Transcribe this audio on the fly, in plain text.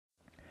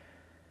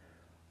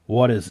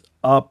What is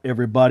up,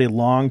 everybody?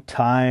 Long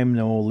time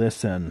no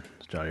listen.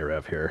 It's Johnny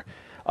Rev here.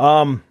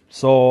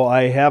 So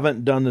I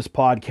haven't done this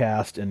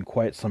podcast in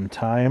quite some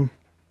time.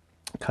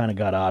 Kind of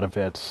got out of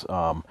it.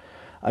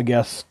 I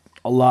guess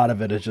a lot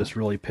of it has just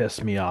really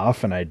pissed me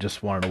off, and I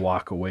just wanted to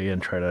walk away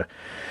and try to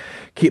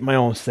keep my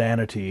own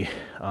sanity.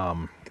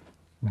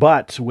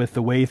 But with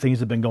the way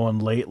things have been going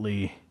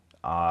lately,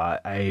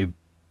 I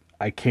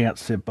can't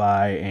sit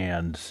by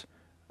and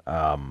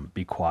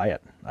be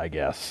quiet, I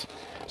guess.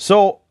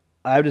 So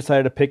I've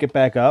decided to pick it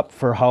back up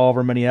for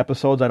however many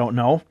episodes, I don't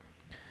know.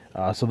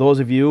 So those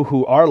of you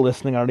who are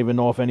listening, I don't even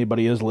know if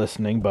anybody is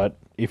listening, but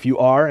if you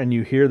are and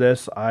you hear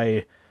this,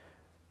 I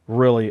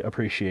really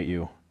appreciate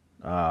you.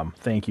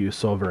 Thank you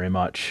so very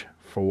much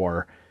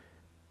for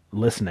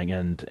listening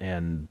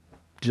and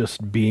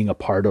just being a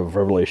part of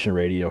Revelation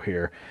Radio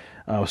here.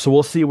 So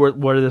we'll see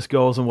where this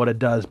goes and what it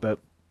does, but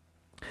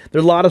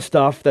there's a lot of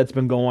stuff that's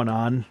been going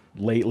on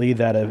lately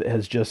that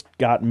has just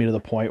gotten me to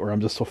the point where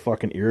I'm just so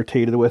fucking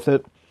irritated with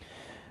it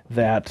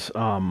that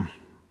I'm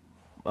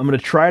going to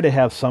try to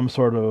have some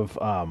sort of,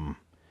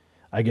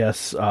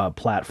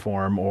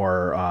 platform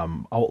or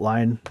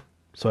outline,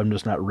 so I'm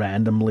just not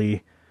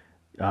randomly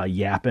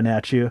yapping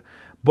at you.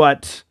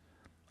 But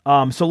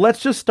so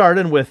let's just start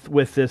in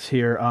with this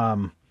here.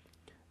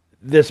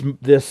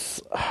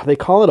 This they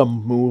call it a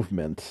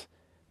movement.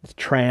 It's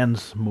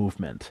trans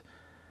movement.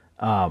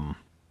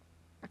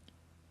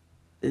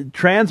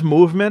 Trans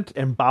movement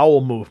and bowel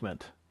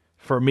movement,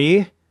 for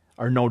me,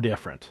 are no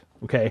different.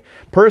 Okay?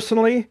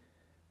 Personally,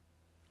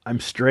 I'm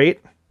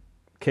straight.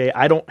 Okay?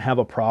 I don't have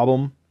a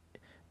problem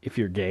if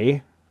you're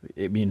gay.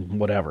 I mean,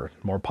 whatever.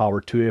 More power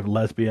to you. If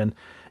lesbian.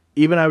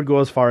 Even I would go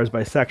as far as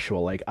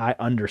bisexual. Like, I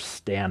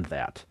understand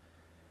that.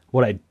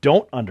 What I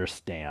don't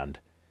understand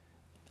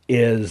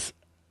is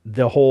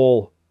the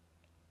whole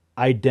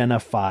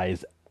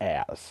identifies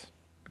as.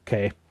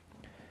 Okay?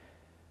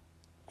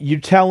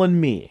 You're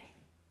telling me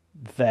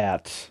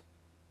that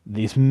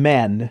these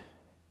men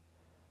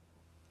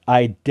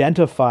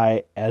identify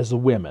as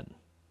women,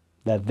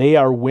 that they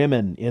are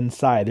women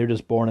inside, they're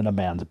just born in a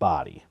man's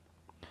body.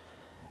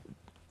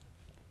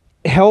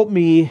 Help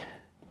me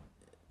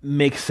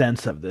make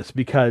sense of this,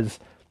 because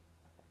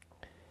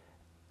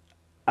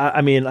I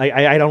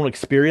don't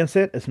experience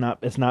it. It's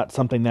not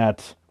something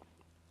that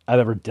I've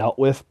ever dealt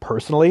with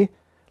personally.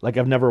 Like,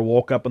 I've never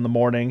woke up in the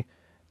morning,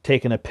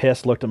 taken a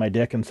piss, looked at my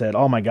dick and said,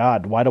 oh my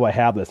God, why do I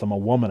have this? I'm a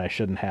woman. I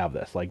shouldn't have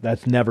this. Like,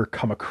 that's never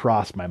come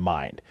across my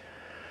mind.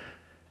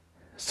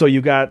 So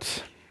you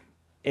got,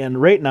 and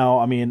right now,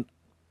 I mean,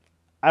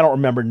 I don't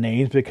remember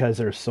names because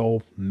there's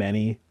so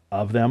many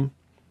of them,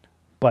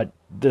 but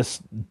this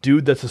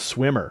dude that's a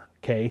swimmer,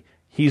 okay,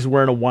 he's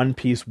wearing a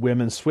one-piece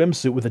women's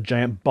swimsuit with a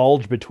giant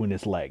bulge between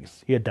his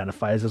legs. He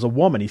identifies as a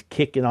woman. He's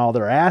kicking all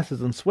their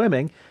asses and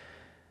swimming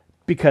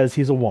because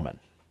he's a woman.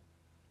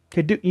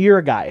 Okay, dude, you're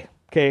a guy,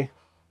 okay?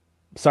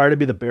 Sorry to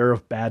be the bearer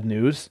of bad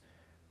news.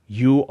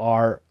 You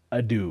are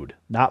a dude.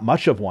 Not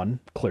much of one,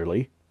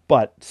 clearly,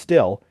 but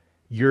still,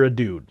 you're a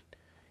dude.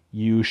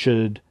 You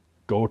should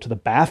go to the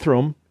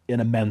bathroom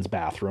in a men's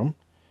bathroom.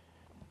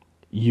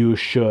 You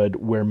should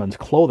wear men's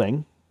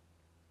clothing.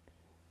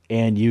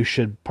 And you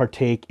should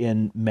partake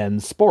in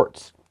men's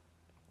sports.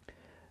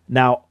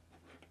 Now,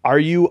 are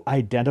you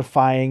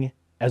identifying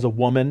as a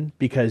woman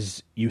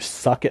because you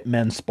suck at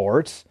men's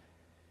sports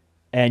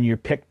and you're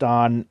picked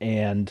on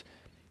and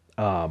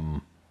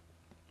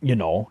you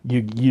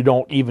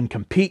don't even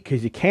compete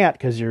because you can't,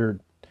 because you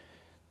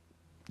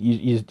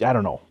I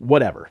don't know,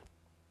 whatever.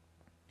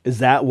 Is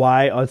that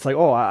why it's like,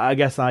 oh, I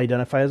guess I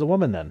identify as a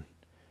woman then?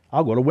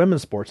 I'll go to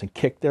women's sports and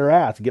kick their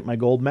ass and get my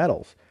gold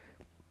medals.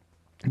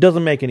 It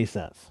doesn't make any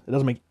sense. It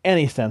doesn't make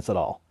any sense at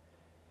all.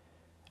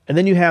 And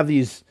then you have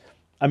these,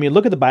 I mean,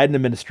 look at the Biden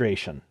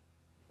administration.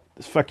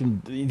 This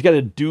fucking, you got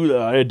a dude that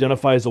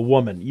identifies as a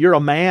woman. You're a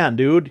man,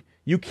 dude.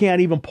 You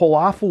can't even pull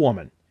off a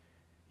woman.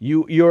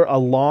 You're a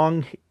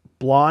long,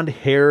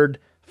 blonde-haired,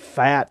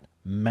 fat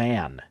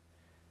man.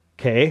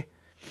 Okay?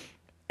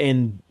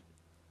 And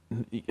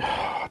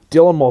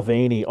Dylan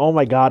Mulvaney. Oh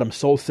my God, I'm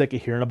so sick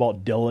of hearing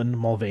about Dylan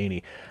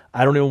Mulvaney.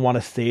 I don't even want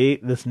to say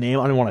this name.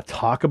 I don't want to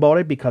talk about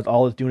it because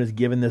all it's doing is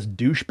giving this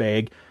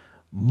douchebag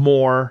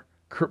more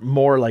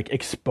like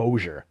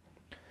exposure.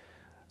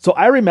 So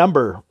I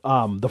remember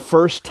the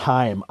first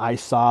time I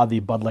saw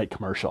the Bud Light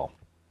commercial.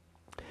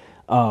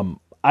 I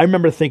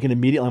remember thinking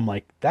immediately, I'm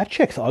like, that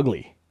chick's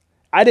ugly.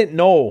 I didn't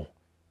know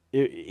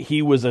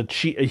he was a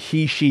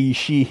he, she,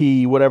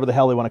 he, whatever the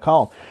hell they want to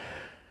call him.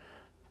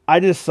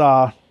 I just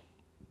saw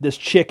this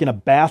chick in a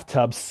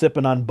bathtub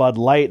sipping on Bud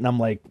Light, and I'm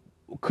like,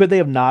 could they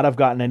have not have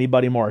gotten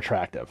anybody more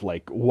attractive?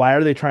 Like, why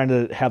are they trying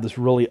to have this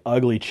really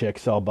ugly chick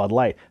sell Bud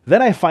Light?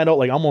 Then I find out,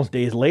 like, almost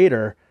days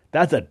later,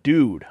 that's a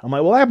dude. I'm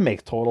like, well, that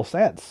makes total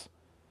sense.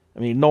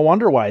 I mean, no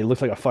wonder why he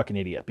looks like a fucking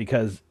idiot,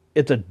 because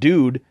it's a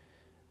dude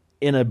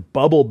in a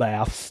bubble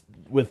bath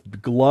with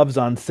gloves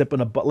on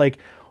sipping a Bud. Like,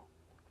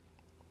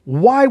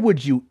 why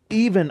would you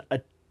even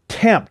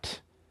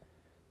attempt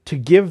to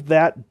give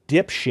that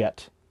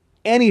dipshit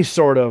any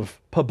sort of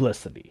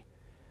publicity?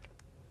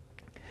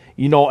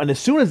 And as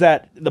soon as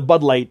the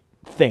Bud Light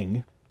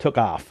thing took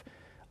off,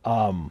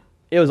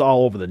 it was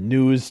all over the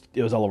news.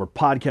 It was all over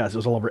podcasts. It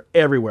was all over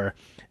everywhere.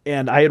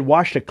 And I had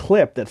watched a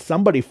clip that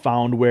somebody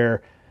found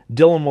where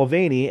Dylan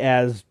Mulvaney,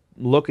 as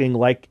looking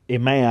like a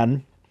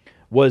man,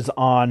 was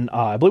on,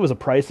 I believe it was A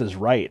Price is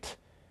Right.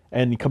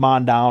 And come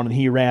on down, and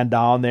he ran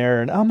down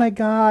there, and oh my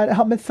God,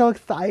 I'm so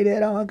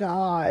excited, oh my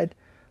God.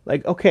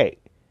 Like, okay,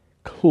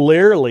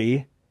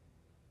 clearly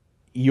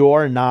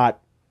you're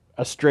not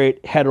a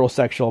straight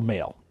heterosexual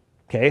male,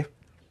 okay?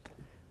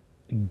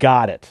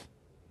 Got it.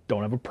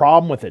 Don't have a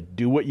problem with it.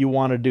 Do what you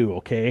want to do,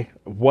 okay?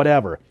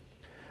 Whatever.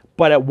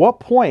 But at what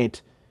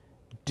point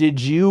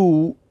did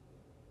you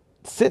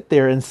sit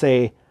there and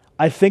say,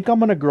 I think I'm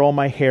going to grow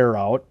my hair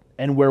out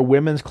and wear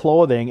women's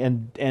clothing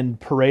and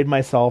parade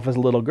myself as a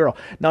little girl?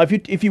 Now,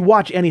 if you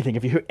watch anything,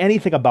 if you hear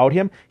anything about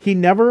him, he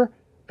never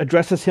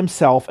addresses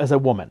himself as a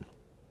woman.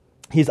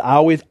 He's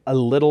always a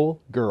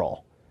little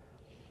girl.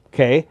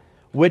 Okay?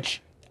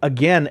 Which,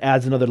 again,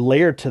 adds another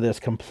layer to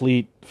this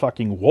complete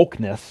fucking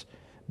wokeness,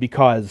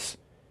 because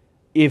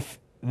if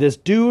this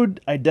dude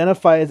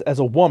identifies as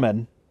a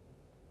woman,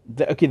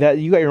 that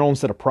you got your own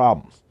set of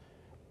problems.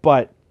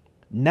 But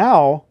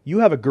now you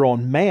have a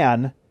grown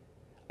man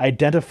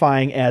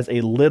identifying as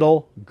a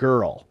little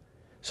girl.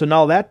 So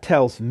now that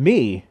tells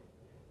me,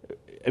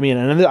 and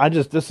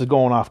this is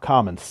going off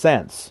common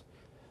sense,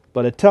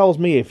 but it tells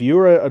me if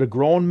you're a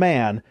grown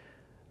man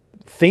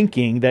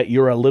thinking that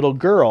you're a little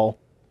girl,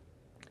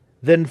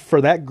 then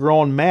for that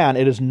grown man,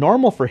 it is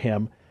normal for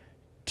him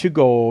to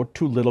go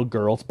to little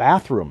girls'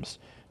 bathrooms,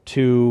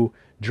 to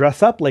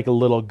dress up like a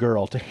little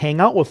girl, to hang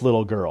out with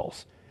little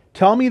girls.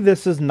 Tell me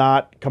this is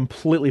not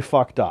completely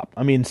fucked up.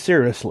 I mean,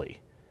 seriously.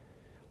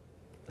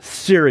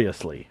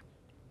 Seriously.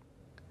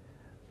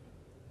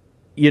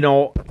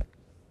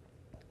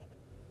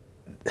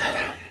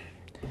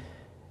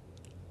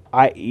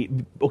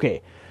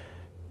 Okay.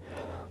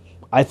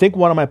 I think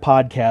one of my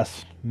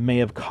podcasts may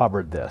have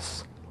covered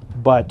this,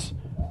 but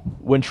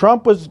when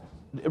Trump's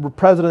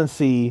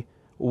presidency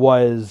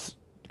was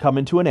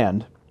coming to an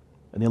end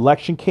and the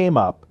election came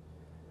up,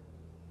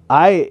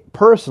 I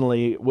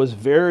personally was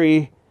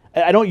I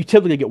don't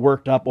typically get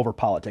worked up over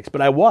politics,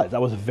 but I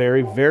was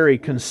very, very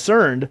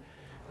concerned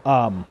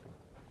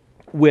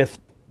with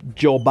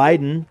Joe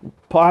Biden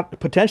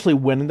potentially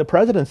winning the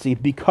presidency,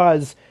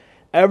 because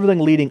everything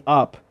leading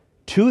up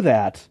to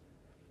that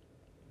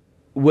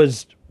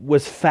was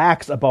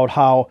facts about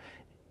how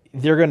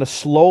they're going to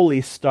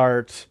slowly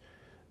start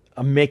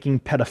making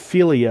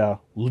pedophilia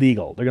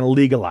legal. They're going to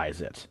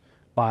legalize it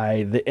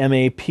by the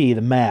MAP,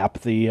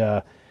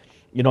 they're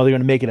going to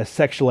make it a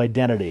sexual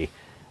identity,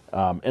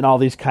 and all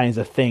these kinds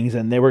of things,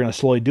 and they were going to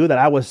slowly do that.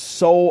 I was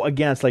so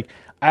against,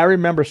 I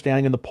remember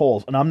standing in the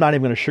polls, and I'm not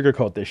even going to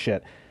sugarcoat this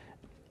shit.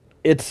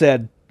 It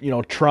said,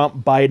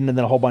 Trump, Biden, and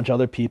then a whole bunch of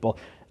other people.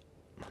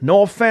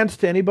 No offense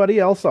to anybody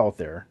else out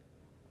there,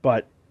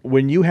 but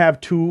when you have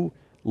two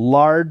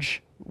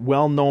large,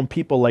 well-known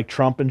people like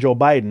Trump and Joe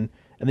Biden,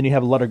 and then you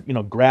have a lot of,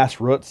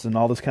 grassroots and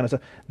all this kind of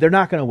stuff, they're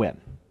not going to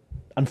win.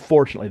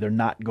 Unfortunately, they're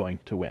not going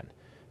to win.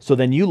 So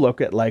then you look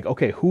at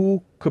okay,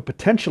 who could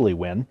potentially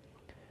win?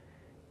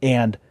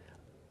 And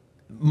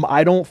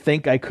I don't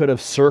think I could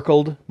have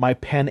circled my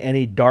pen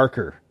any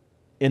darker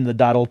in the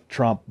Donald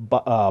Trump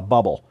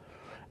bubble.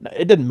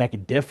 It didn't make a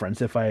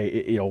difference if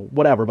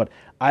whatever, but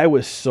I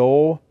was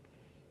so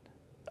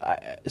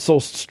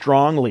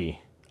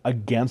strongly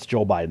against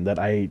Joe Biden that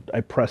I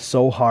pressed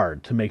so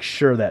hard to make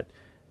sure that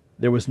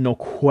there was no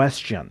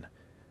question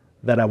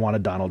that I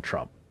wanted Donald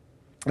Trump.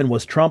 And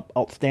was Trump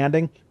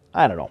outstanding?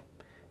 I don't know.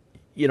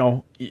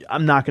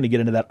 I'm not going to get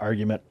into that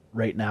argument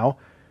right now.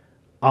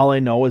 All I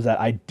know is that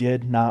I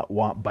did not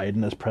want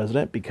Biden as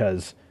president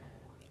because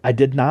I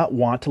did not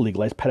want to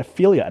legalize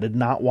pedophilia. I did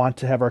not want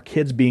to have our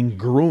kids being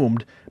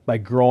groomed by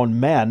grown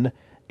men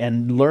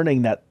and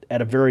learning that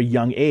at a very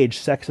young age,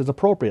 sex is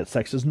appropriate,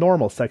 sex is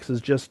normal, sex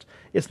is just,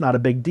 it's not a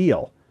big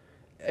deal.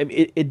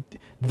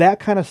 That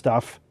kind of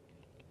stuff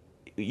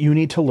you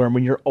need to learn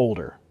when you're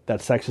older.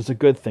 That sex is a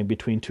good thing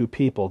between two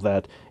people,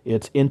 that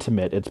it's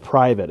intimate, it's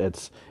private,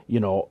 it's,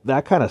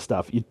 that kind of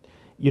stuff.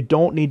 You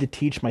don't need to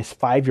teach my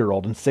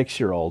 5-year-old and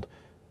 6-year-old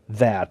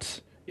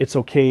that it's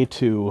okay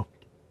to,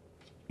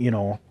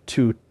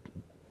 to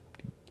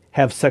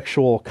have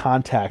sexual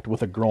contact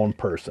with a grown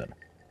person.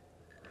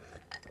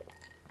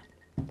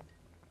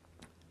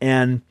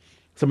 And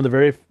some of the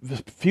very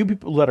few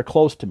people that are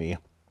close to me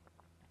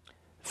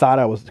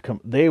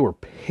they were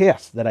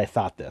pissed that I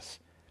thought this.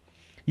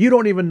 You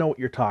don't even know what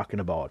you're talking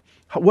about.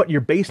 What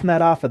you're basing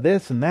that off of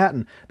this and that,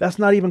 and that's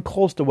not even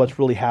close to what's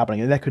really happening,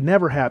 and that could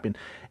never happen.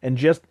 And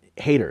just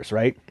haters,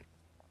 right?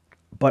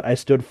 But I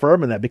stood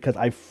firm in that because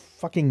I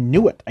fucking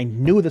knew it. I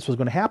knew this was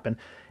going to happen.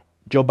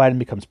 Joe Biden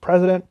becomes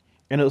president,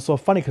 and it was so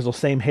funny because those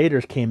same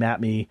haters came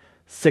at me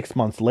 6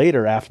 months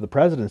later after the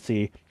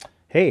presidency.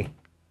 Hey,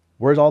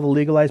 where's all the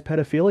legalized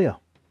pedophilia?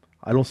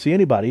 I don't see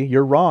anybody.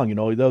 You're wrong.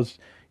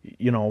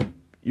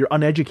 You're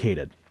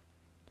uneducated.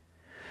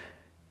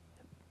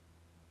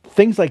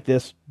 Things like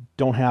this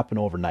don't happen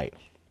overnight.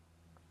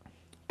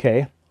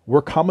 Okay?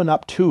 we're coming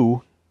up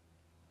to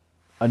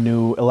a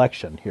new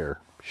election here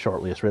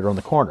shortly. It's right around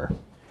the corner.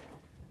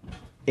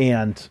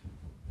 And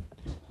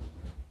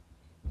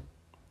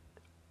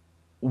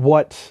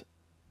what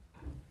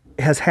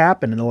has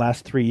happened in the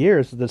last 3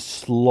 years is that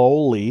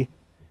slowly,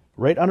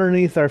 right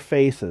underneath our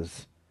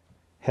faces,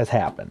 has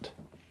happened.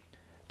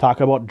 Talk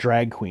about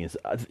drag queens.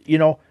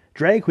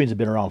 Drag queens have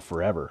been around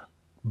forever,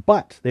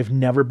 but they've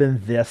never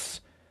been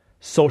this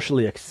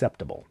socially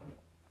acceptable.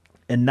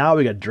 And now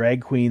we got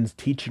drag queens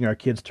teaching our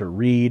kids to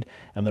read,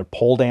 and they're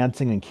pole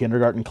dancing in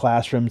kindergarten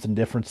classrooms in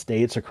different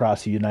states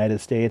across the United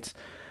States.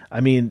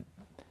 I mean,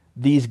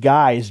 these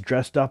guys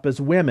dressed up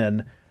as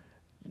women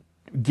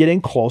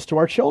getting close to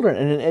our children.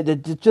 And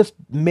it just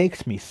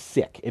makes me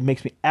sick. It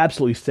makes me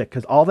absolutely sick,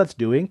 because all that's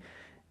doing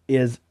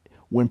is,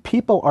 when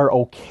people are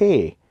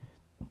okay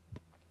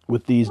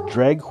with these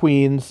drag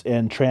queens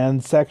and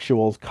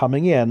transsexuals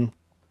coming in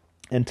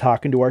and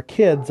talking to our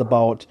kids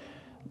about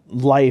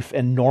life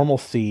and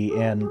normalcy,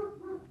 and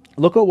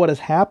look at what has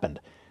happened.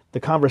 The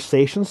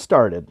conversation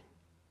started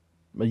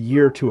a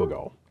year or two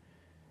ago,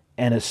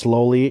 and it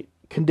slowly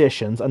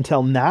conditions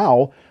until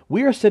now.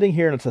 We are sitting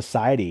here in a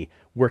society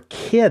where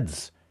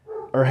kids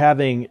are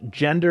having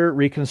gender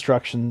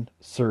reconstruction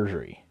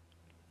surgery,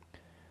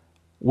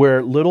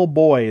 where little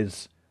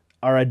boys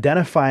are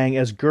identifying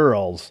as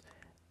girls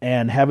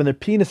and having their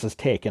penises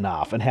taken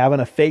off and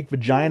having a fake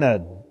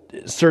vagina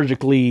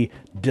surgically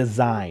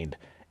designed,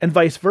 and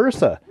vice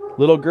versa.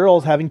 Little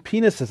girls having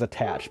penises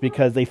attached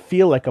because they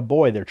feel like a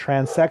boy. They're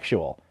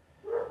transsexual.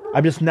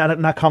 I'm just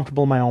not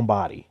comfortable in my own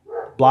body.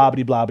 Blah,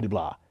 blah, blah, blah,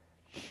 blah.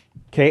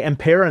 Okay, and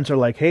parents are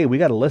like, hey, we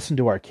got to listen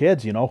to our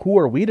kids, Who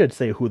are we to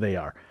say who they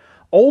are?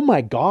 Oh my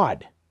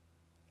God.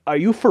 Are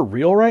you for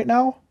real right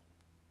now?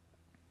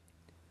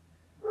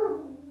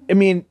 I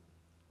mean,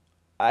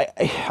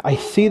 I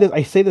see that.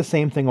 I say the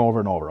same thing over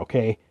and over,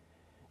 okay?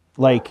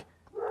 Like,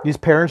 these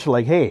parents are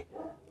like, hey,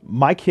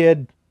 my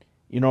kid,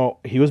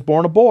 he was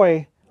born a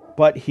boy,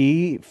 but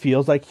he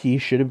feels like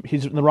he's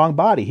in the wrong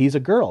body. He's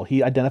a girl.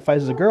 He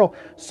identifies as a girl.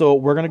 So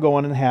we're going to go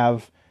in and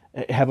have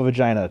a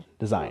vagina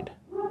designed.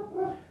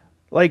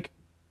 Like,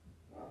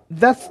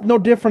 that's no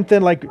different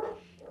than, like,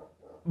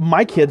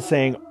 my kid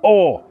saying,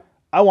 oh,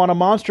 I want a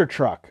monster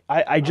truck.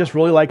 I just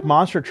really like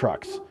monster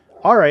trucks.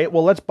 All right,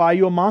 well, let's buy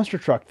you a monster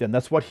truck then.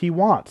 That's what he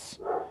wants.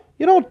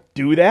 You don't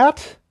do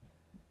that.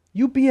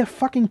 You be a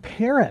fucking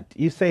parent.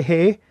 You say,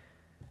 hey,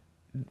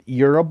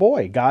 you're a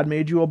boy. God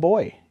made you a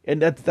boy.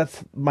 And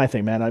that's my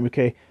thing, man. I'm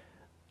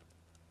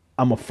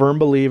a firm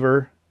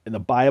believer in the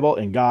Bible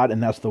and God,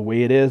 and that's the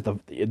way it is.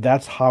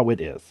 That's how it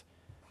is.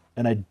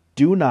 And I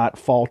do not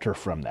falter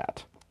from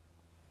that.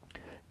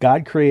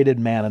 God created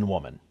man and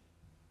woman.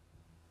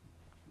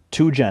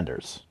 2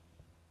 genders.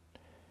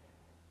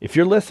 If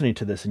you're listening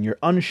to this and you're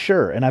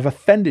unsure, and I've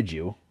offended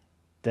you,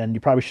 then you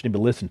probably shouldn't be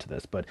listening to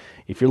this. But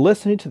if you're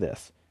listening to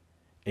this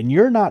and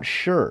you're not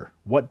sure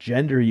what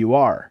gender you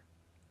are,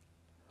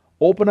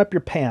 open up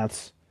your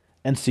pants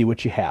and see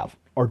what you have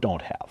or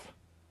don't have.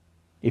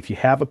 If you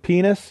have a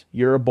penis,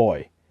 you're a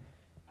boy.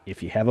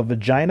 If you have a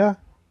vagina,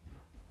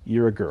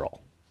 you're a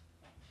girl.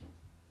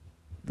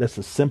 That's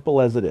as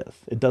simple as it is.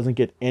 It doesn't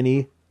get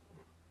any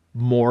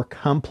more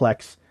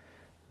complex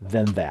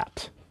than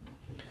that.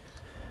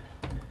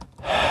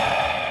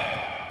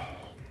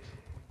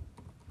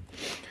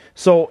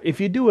 So if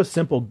you do a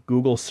simple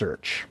Google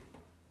search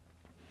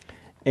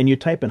and you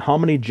type in how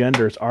many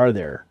genders are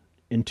there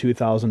in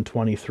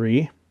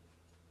 2023,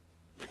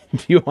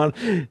 do you want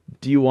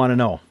to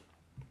know?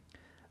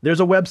 There's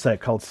a website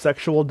called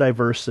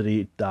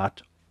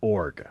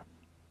sexualdiversity.org.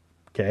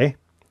 Okay?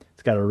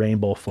 It's got a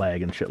rainbow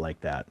flag and shit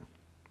like that.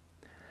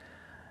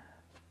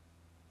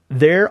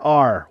 There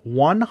are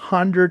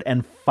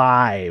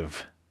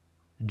 105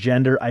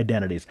 gender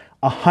identities.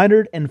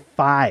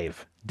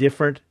 105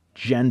 different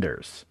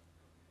genders.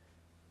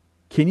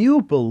 Can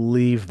you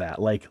believe that?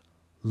 Like,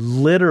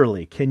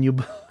 literally, can you?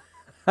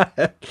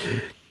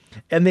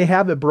 And they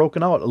have it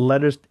broken out,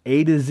 letters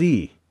A to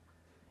Z.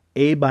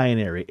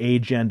 A-binary,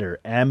 agender,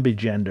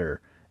 ambigender,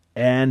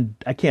 and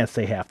I can't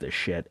say half this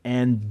shit.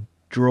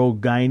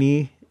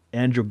 Androgyny,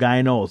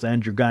 androgynos,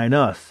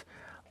 androgynous,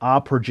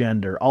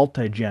 aprogender,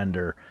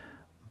 altigender,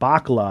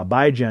 bakla,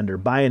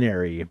 bigender,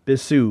 binary,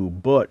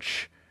 bisu,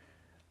 butch.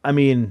 I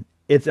mean,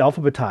 it's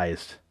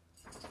alphabetized.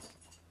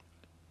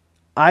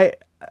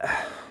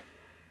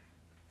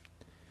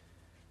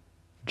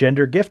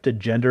 Gender gifted,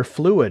 gender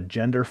fluid,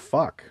 gender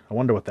fuck. I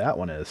wonder what that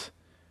one is.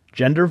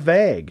 Gender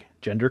vague,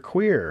 gender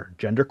queer,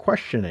 gender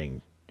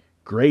questioning,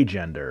 gray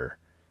gender,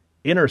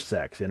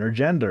 intersex,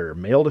 intergender,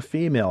 male to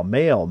female,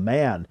 male,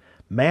 man,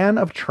 man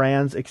of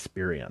trans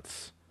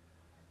experience,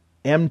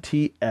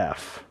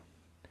 MTF,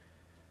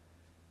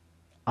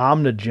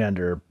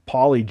 omnigender,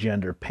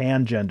 polygender,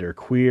 pangender,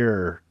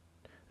 queer,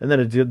 and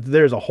then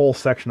there's a whole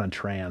section on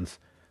trans.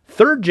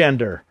 Third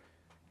gender.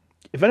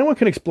 If anyone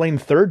can explain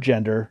third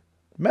gender,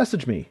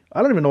 message me.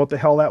 I don't even know what the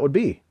hell that would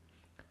be.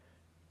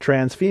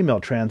 Trans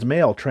female, trans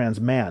male, trans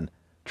man.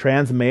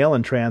 Trans male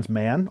and trans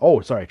man.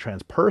 Oh, sorry,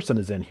 trans person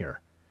is in here.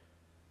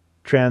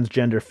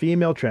 transgender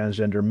female,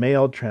 transgender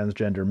male,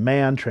 transgender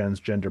man,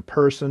 transgender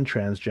person,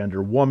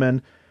 transgender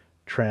woman,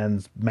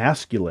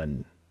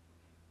 transmasculine,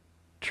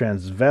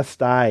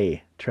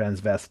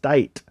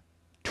 transvestite,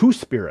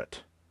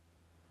 two-spirit.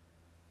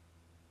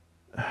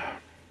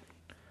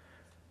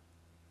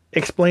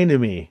 Explain to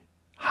me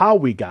how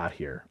we got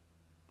here.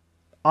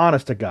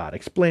 Honest to God,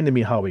 explain to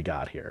me how we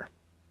got here.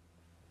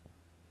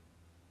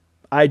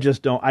 I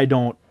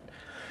don't.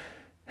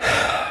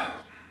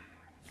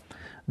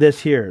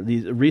 This here,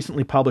 the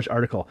recently published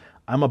article,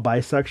 I'm a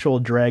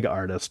bisexual drag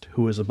artist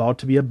who is about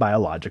to be a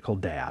biological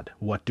dad.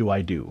 What do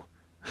I do?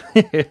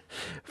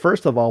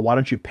 First of all, why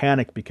don't you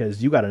panic,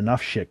 because you got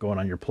enough shit going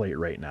on your plate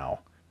right now.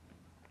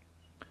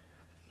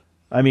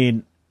 I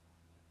mean,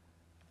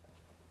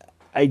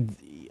 I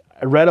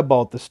read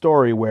about the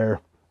story where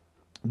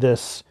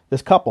this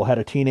couple had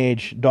a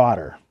teenage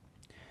daughter.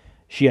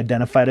 She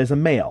identified as a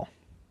male.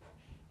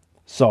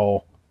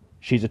 So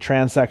she's a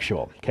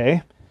transsexual,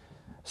 okay?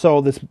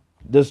 So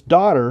this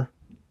daughter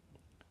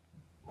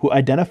who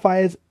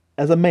identifies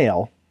as a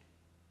male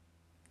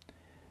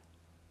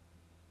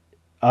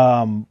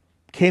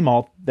came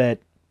out that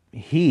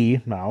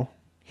he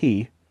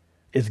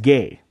is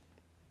gay.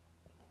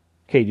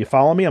 Okay, do you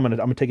follow me? I'm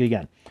gonna take it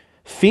again.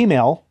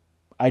 Female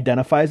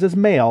identifies as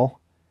male,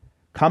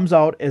 comes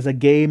out as a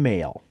gay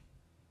male.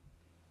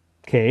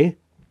 Okay?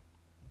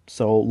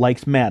 So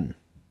likes men.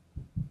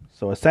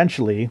 So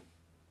essentially,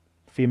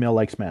 female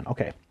likes men.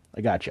 Okay,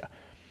 I gotcha.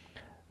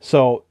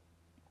 So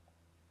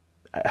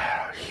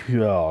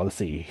let's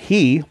see.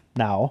 He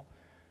now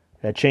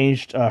had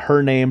changed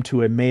her name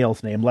to a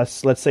male's name.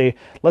 Let's say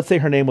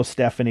her name was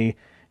Stephanie.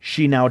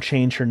 She now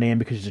changed her name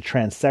because she's a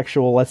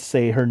transsexual. Let's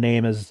say her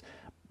name is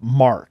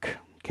Mark.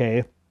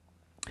 Okay,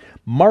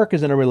 Mark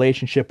is in a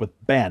relationship with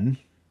Ben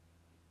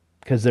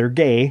because they're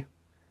gay.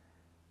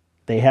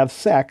 They have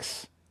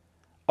sex.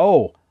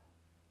 Oh,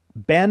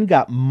 Ben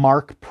got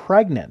Mark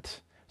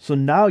pregnant. So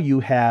now you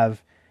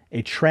have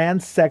a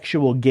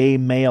transsexual gay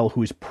male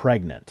who's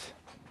pregnant.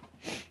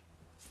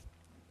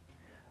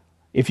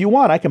 If you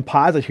want, I can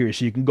pause it here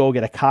so you can go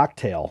get a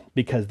cocktail,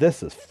 because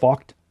this is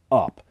fucked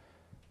up.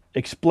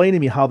 Explain to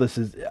me how this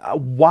is,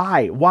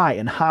 why,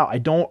 and how. I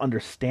don't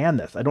understand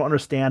this. I don't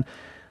understand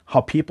how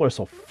people are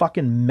so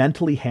fucking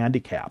mentally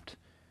handicapped.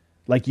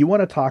 Like, you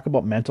want to talk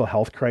about mental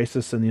health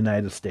crisis in the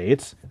United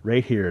States?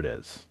 Right here it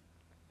is.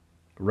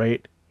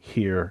 Right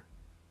here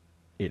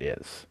it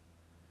is.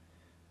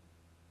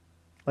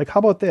 Like, how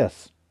about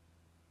this?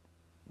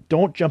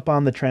 Don't jump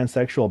on the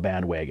transsexual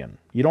bandwagon.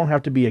 You don't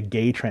have to be a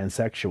gay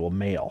transsexual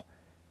male.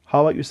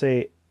 How about you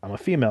say, I'm a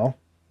female,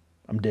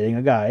 I'm dating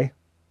a guy,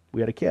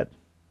 we had a kid.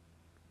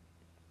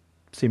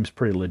 Seems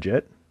pretty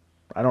legit.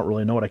 I don't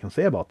really know what I can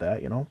say about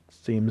that,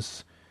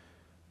 Seems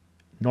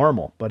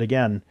normal. But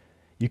again,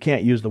 you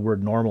can't use the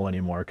word normal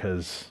anymore,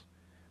 because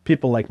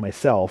people like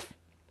myself,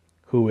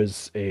 who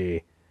is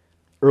a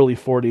early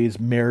 40s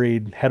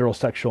married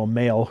heterosexual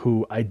male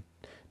who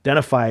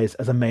identifies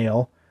as a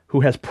male,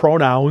 who has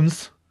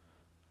pronouns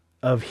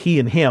of he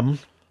and him,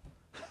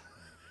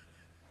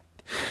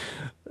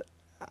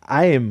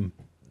 I am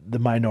the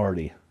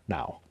minority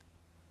now.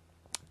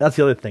 That's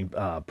the other thing,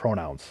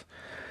 pronouns.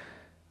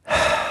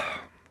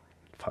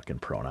 Fucking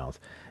pronouns.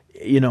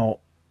 I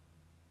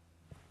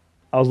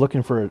was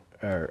looking for,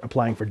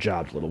 applying for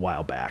jobs a little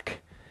while back,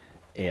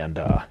 and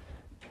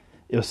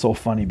it was so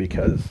funny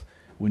because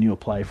when you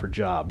apply for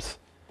jobs,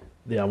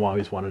 they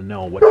always want to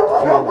know what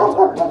pronouns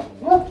are.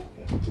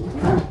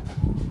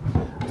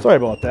 Sorry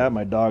about that.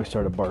 My dog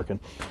started barking.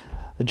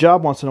 The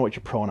job wants to know what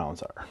your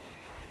pronouns are.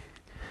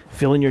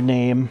 Fill in your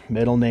name,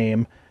 middle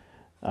name,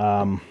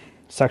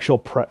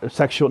 sexual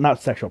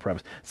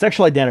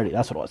identity.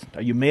 That's what it was.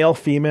 Are you male,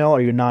 female?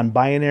 Are you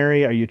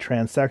non-binary? Are you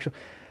transsexual?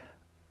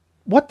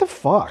 What the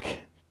fuck?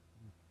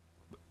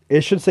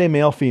 It should say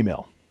male,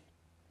 female.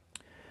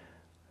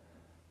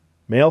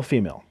 Male,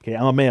 female. Okay,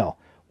 I'm a male.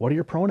 What are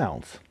your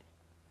pronouns?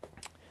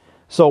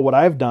 So what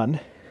I've done,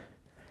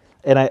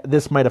 and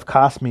this might have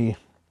cost me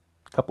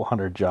a couple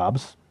hundred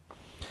jobs,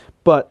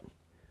 but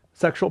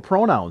sexual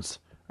pronouns.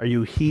 Are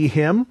you he,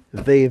 him,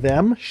 they,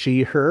 them,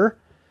 she, her,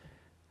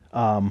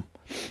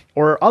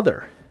 or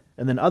other?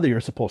 And then other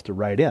you're supposed to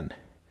write in.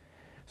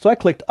 So I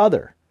clicked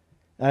other,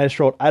 and I just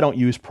wrote, I don't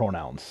use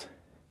pronouns.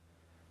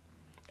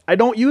 I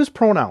don't use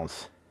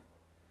pronouns.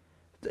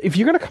 If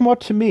you're going to come up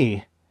to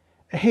me,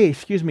 hey,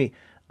 excuse me,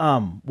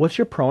 what's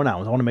your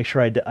pronouns? I want to make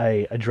sure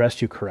I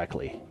addressed you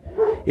correctly.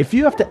 If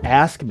you have to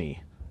ask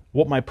me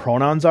what my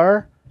pronouns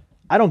are,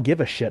 I don't give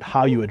a shit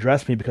how you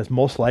address me, because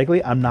most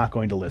likely I'm not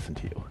going to listen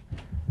to you.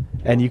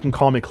 And you can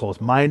call me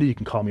closed-minded, you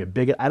can call me a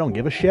bigot, I don't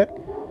give a shit.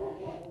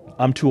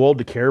 I'm too old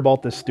to care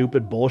about this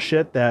stupid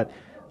bullshit that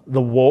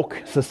the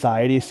woke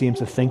society seems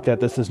to think that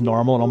this is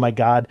normal, and oh my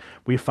God,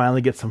 we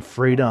finally get some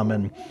freedom,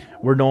 and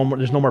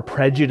there's no more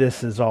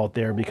prejudices out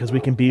there because we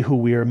can be who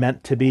we are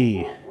meant to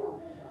be.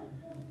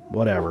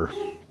 Whatever.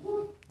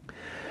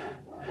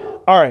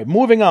 All right,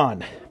 moving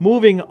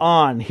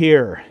on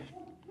here.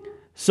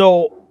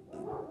 So,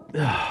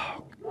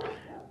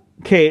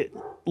 okay,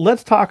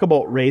 let's talk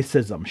about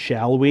racism,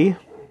 shall we?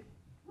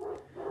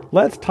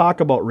 Let's talk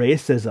about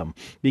racism,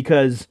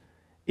 because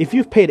if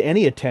you've paid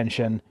any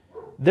attention,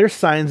 there's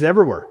signs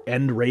everywhere.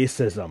 End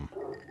racism.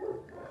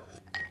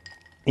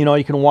 You know,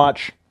 you can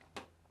watch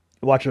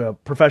a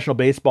professional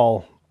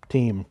baseball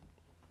team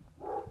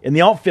in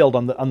the outfield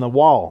on the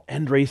wall.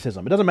 End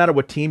racism. It doesn't matter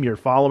what team you're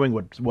following,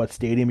 what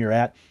stadium you're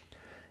at.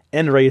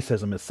 End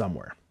racism is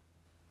somewhere.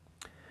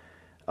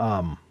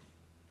 Well,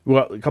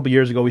 a couple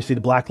years ago, we see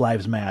the Black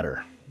Lives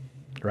Matter,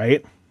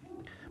 right?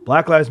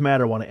 Black Lives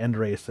Matter want to end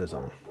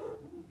racism.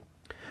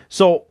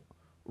 So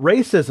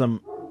racism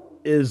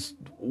is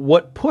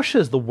what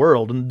pushes the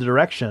world in the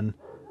direction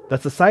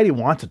that society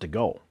wants it to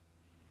go.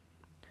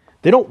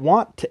 They don't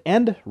want to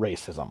end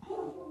racism,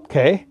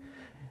 okay?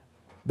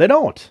 They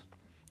don't.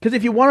 Because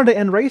if you wanted to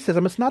end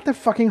racism, it's not that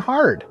fucking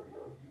hard.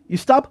 You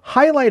stop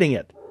highlighting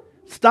it.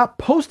 Stop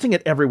posting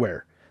it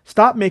everywhere.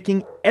 Stop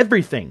making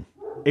everything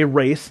a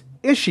race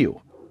issue.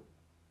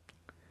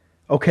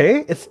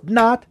 Okay? It's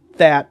not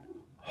that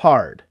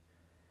hard.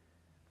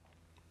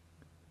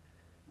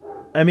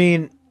 I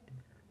mean,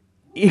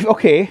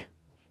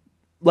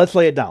 let's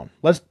lay it down.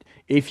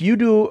 If you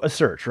do a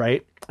search,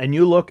 right, and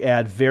you look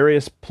at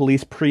various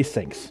police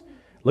precincts,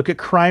 look at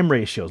crime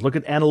ratios, look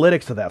at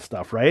analytics of that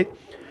stuff, right,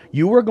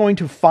 you are going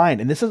to find,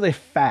 and this is a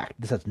fact,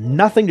 this has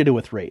nothing to do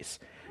with race,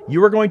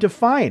 you are going to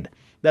find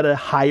that a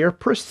higher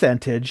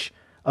percentage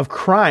of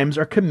crimes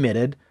are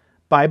committed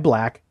by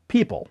black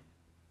people.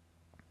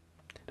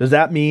 Does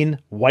that mean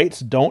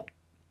whites don't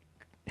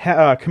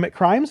commit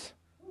crimes?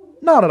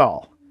 Not at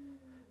all.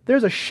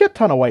 There's a shit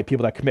ton of white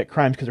people that commit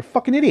crimes because they're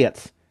fucking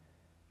idiots.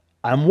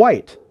 I'm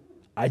white.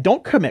 I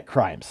don't commit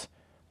crimes.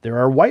 There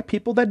are white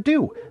people that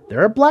do. There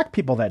are black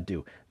people that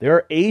do. There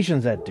are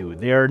Asians that do.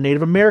 There are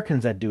Native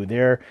Americans that do.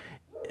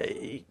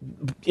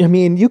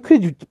 You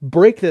could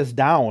break this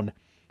down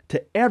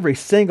to every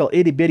single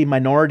itty bitty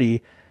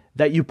minority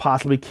that you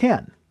possibly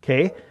can.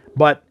 Okay?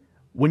 But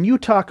when you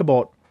talk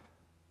about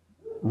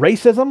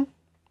racism,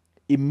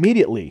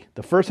 immediately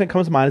the first thing that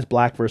comes to mind is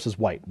black versus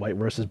white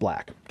versus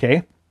black.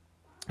 Okay?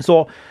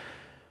 So,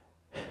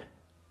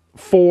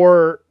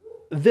 for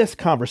this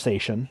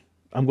conversation,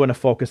 I'm going to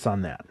focus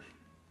on that.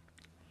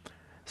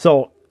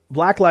 So,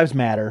 Black Lives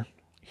Matter,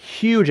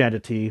 huge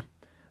entity.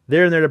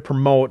 They're there to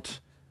promote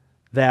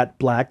that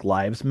Black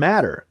Lives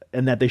Matter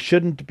and that they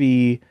shouldn't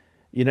be,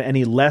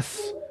 any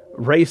less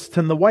race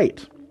than the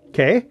white.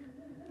 Okay?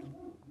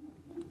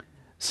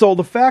 So,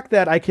 the fact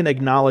that I can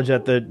acknowledge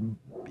that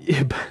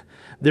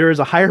there is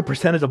a higher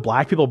percentage of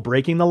black people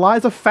breaking the law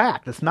is a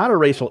fact. It's not a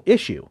racial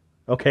issue.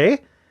 Okay?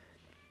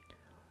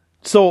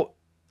 So,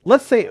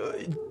 let's say,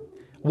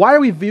 why are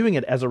we viewing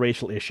it as a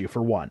racial issue,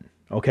 for one?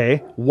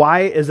 Okay?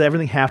 Why does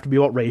everything have to be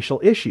about racial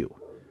issue?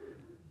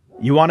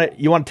 You want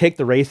to take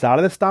the race out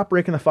of this? Stop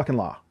breaking the fucking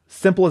law.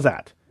 Simple as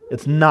that.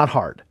 It's not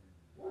hard.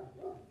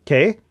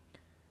 Okay?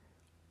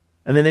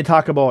 And then they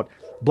talk about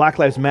Black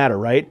Lives Matter,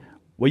 right?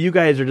 Well, you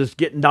guys are just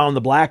getting down on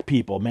the black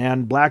people,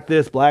 man. Black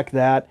this, black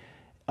that.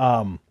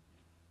 Let's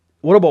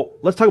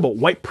talk about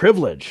white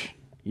privilege.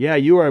 Yeah,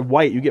 you are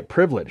white. You get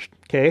privileged.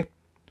 Okay?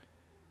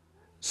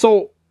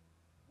 So,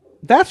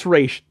 that's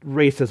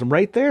racism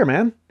right there,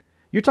 man.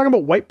 You're talking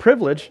about white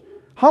privilege.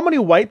 How many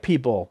white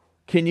people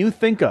can you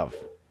think of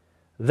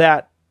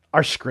that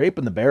are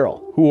scraping the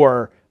barrel, who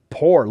are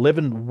poor,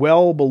 living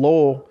well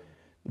below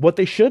what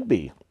they should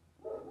be?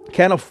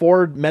 Can't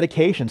afford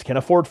medications, can't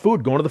afford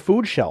food, going to the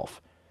food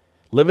shelf,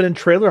 living in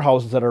trailer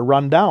houses that are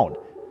run down.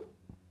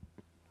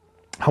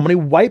 How many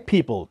white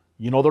people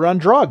they're on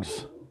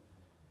drugs?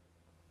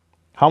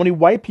 How many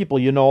white people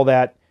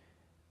that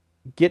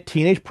get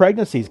teenage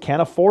pregnancies,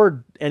 can't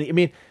afford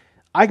any?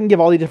 I can give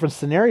all these different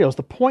scenarios.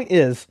 The point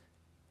is,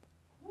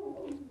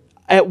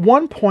 at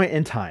one point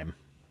in time,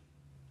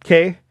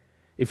 okay,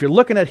 if you're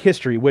looking at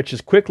history, which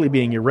is quickly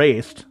being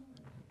erased,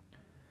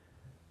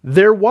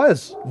 there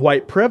was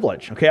white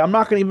privilege. Okay, I'm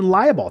not going to even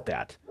lie about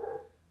that.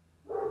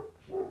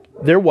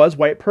 There was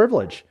white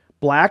privilege.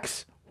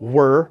 Blacks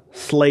were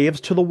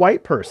slaves to the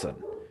white person.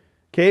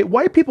 Okay,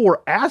 white people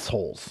were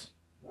assholes.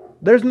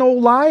 There's no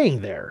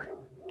lying there.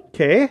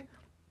 Okay?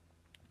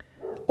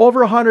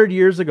 Over 100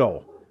 years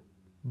ago,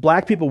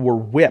 black people were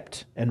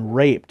whipped and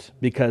raped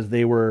because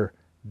they were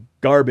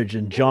garbage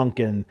and junk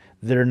and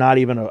they're not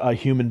even a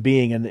human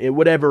being and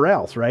whatever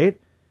else, right?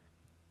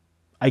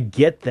 I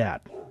get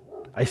that.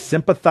 I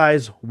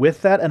sympathize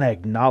with that and I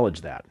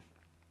acknowledge that.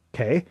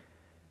 Okay?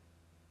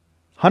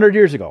 100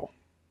 years ago.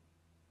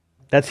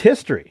 That's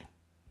history.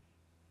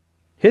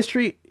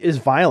 History is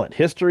violent.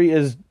 History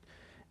is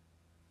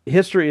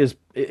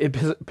it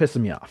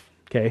pisses me off.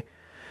 Okay?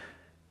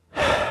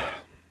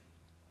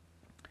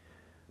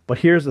 But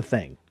here's the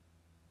thing.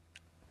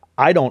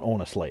 I don't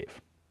own a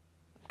slave.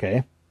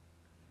 Okay?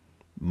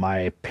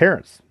 My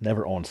parents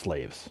never owned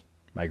slaves.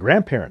 My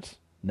grandparents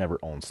never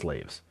owned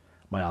slaves.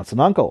 My aunts and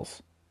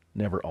uncles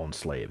never owned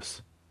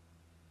slaves.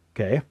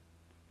 Okay?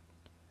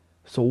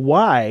 So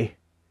why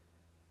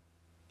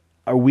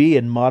are we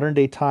in modern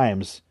day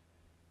times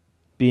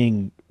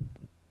being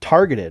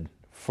targeted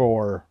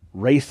for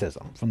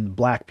racism from the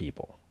black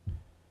people.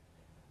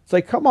 It's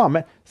like, come on,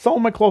 man. Some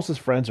of my closest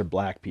friends are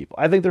black people.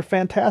 I think they're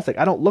fantastic.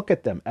 I don't look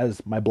at them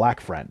as my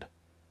black friend.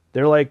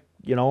 They're like,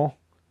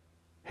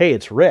 hey,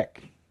 it's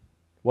Rick.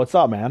 What's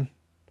up, man?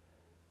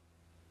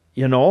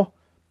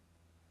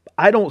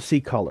 I don't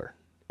see color.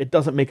 It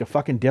doesn't make a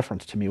fucking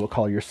difference to me what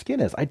color your skin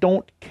is. I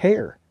don't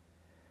care.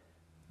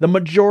 The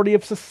majority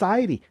of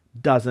society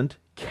doesn't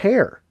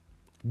care.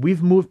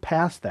 We've moved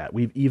past that.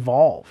 We've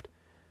evolved.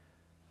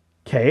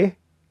 Okay?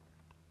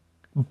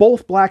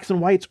 Both blacks and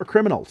whites are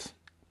criminals.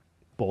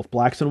 Both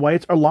blacks and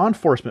whites are law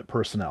enforcement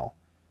personnel,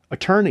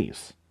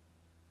 attorneys.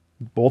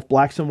 Both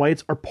blacks and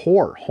whites are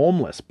poor,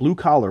 homeless, blue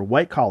collar,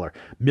 white collar,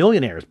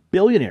 millionaires,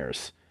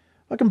 billionaires.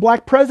 Fucking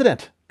black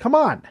president. Come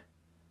on.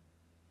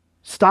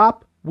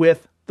 Stop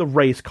with the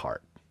race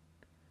card.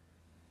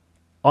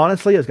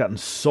 Honestly, it's gotten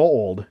so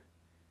old,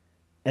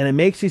 and it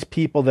makes these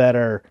people that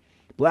are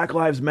Black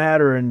Lives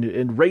Matter and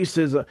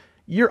racism,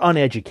 you're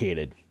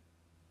uneducated.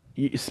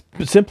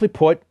 Simply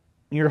put,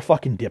 you're a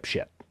fucking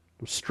dipshit.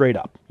 Straight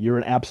up. You're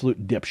an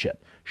absolute dipshit.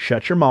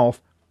 Shut your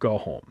mouth. Go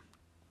home.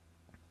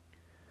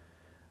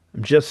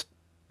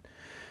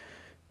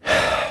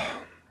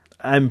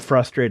 I'm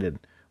frustrated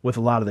with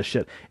a lot of this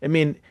shit. I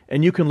mean,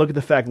 and you can look at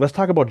the fact, let's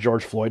talk about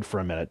George Floyd for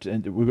a minute.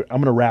 And I'm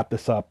going to wrap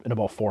this up in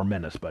about 4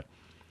 minutes, but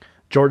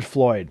George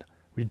Floyd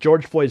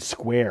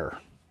Square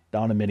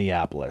down in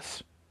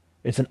Minneapolis.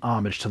 It's an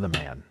homage to the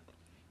man.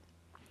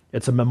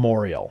 It's a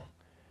memorial.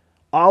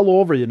 All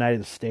over the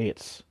United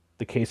States,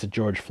 the case of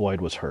George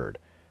Floyd was heard,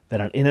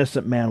 that an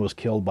innocent man was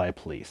killed by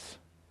police.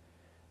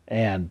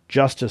 And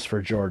justice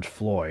for George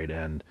Floyd.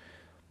 And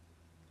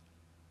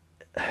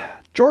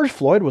George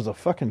Floyd was a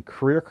fucking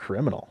career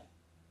criminal.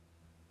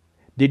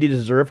 Did he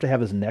deserve to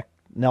have his neck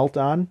knelt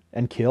on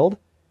and killed?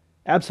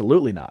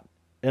 Absolutely not.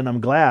 And I'm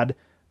glad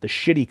the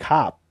shitty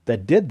cop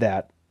that did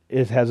that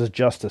has his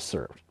justice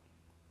served.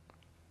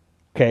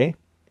 Okay?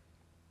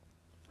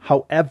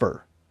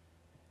 However,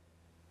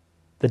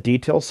 the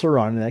details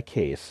surrounding that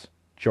case,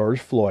 George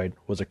Floyd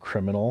was a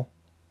criminal.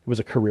 He was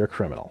a career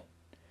criminal.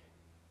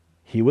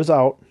 He was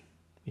out.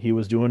 He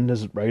was doing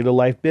his regular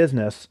life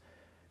business.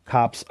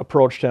 Cops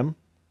approached him,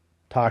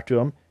 talked to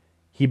him.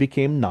 He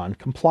became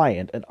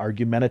non-compliant and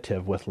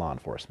argumentative with law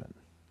enforcement.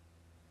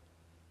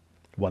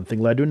 One thing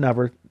led to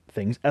another.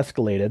 Things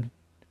escalated,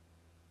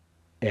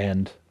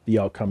 and the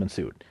outcome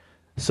ensued.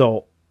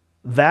 So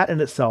that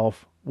in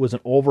itself was an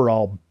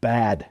overall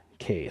bad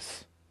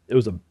case. It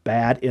was a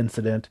bad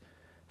incident.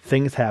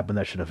 Things happened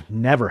that should have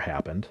never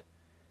happened.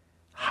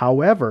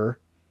 However,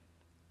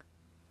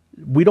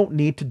 we don't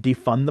need to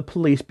defund the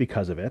police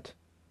because of it.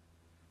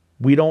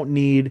 We don't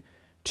need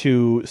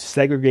to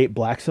segregate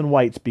blacks and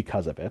whites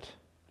because of it.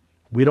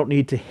 We don't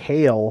need to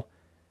hail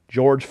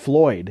George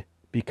Floyd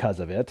because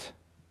of it.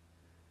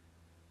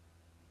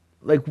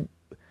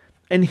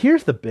 And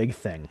here's the big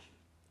thing.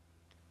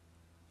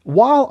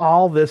 While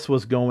all this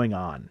was going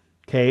on,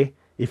 okay,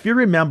 if you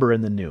remember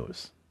in the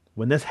news,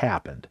 when this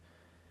happened,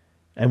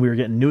 and we were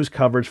getting news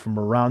coverage from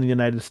around the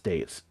United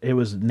States, it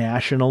was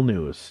national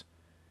news.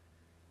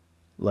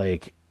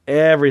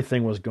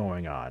 Everything was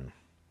going on.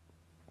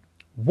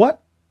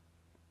 What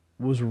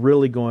was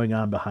really going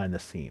on behind the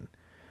scene?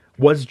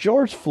 Was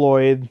George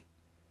Floyd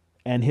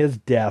and his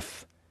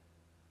death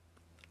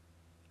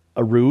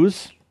a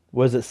ruse?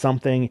 Was it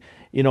something,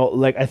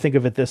 I think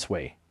of it this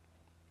way.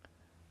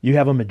 You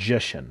have a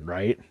magician,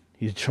 right?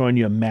 He's showing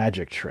you a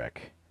magic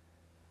trick.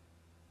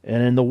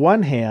 And in the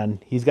one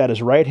hand, he's got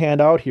his right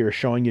hand out here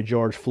showing you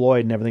George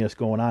Floyd and everything that's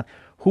going on.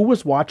 Who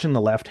was watching the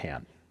left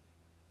hand?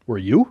 Were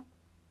you?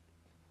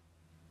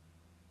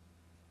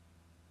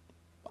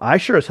 I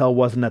sure as hell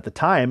wasn't at the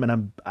time,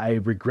 and I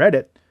regret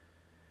it.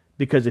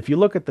 Because if you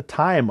look at the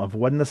time of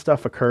when this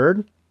stuff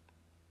occurred,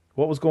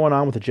 what was going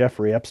on with the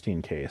Jeffrey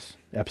Epstein case,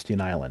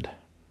 Epstein Island?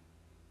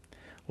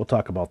 We'll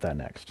talk about that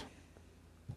next.